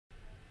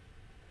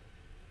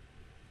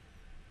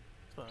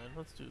fine.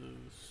 Let's do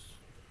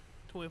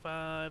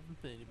 25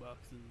 Infinity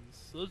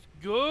boxes. Let's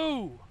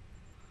go!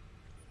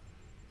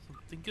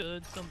 Something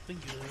good, something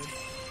good.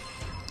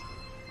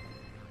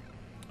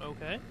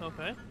 Okay,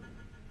 okay.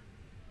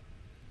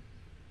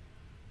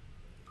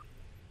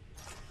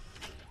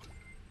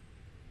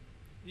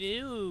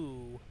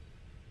 Ew.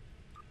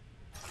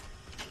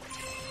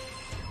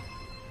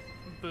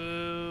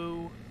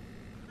 Boo.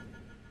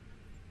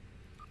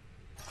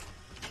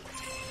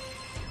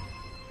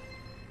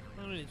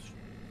 I need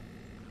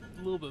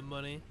a little bit of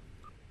money.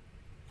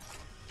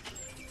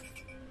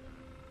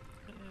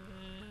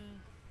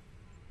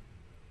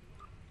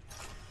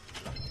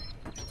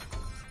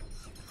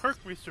 Perk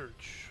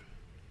research.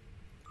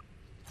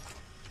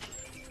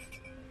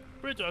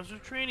 Bridge Officer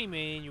Training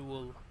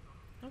Manual.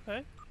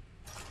 Okay.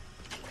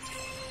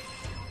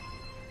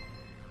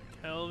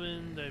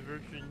 Calvin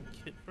Divergent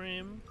Kit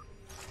Frame.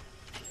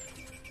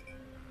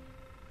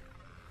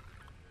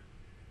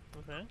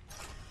 Okay.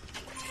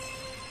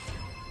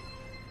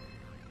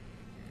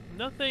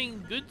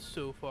 Nothing good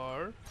so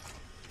far.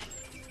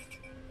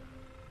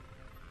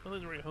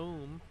 Nothing right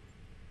home.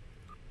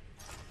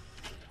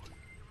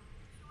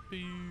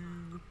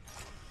 Boo.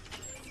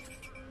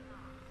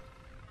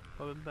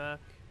 Weapon back.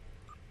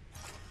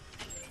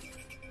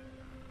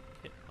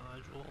 Kit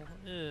module.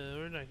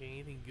 We're not getting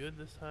anything good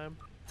this time.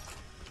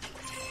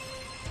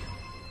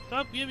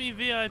 Stop giving me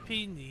VIP.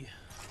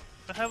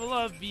 I have a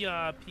lot of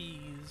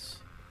VIPs.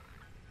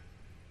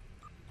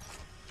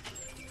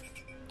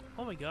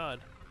 Oh my god.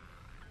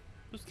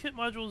 Those kit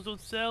modules don't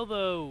sell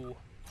though.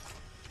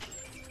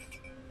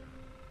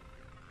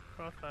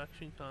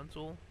 Cross-faction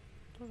console.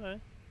 Okay.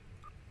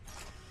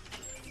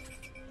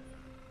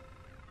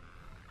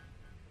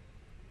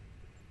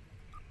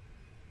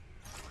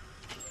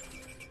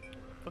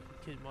 Fucking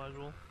kit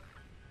module.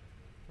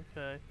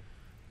 Okay.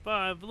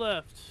 5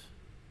 left.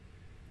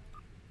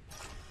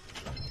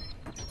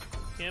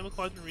 Gamma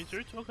Quadrant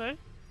Research. Okay.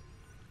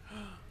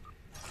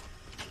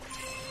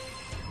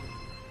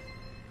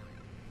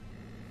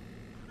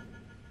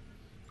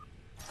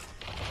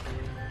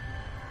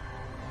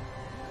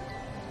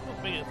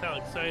 Don't make it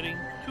sound exciting.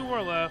 2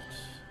 more left.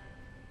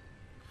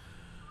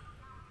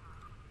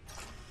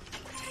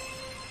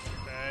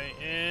 Okay,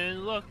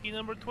 and lucky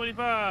number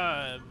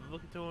 25.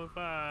 Lucky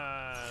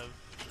 25.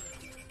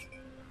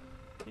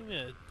 Give me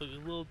a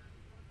little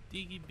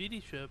diggy bitty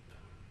ship.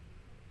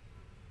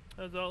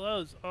 That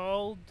was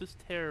all just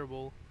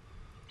terrible.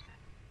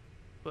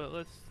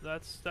 But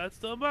that's the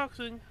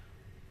unboxing.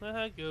 That's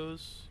how it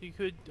goes. You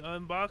could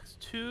unbox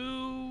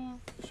 2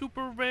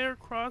 super rare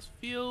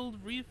cross-field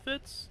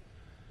refits.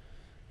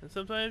 And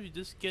sometimes you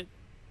just get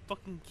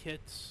fucking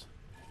kits.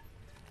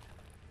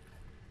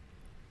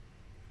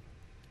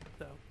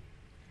 So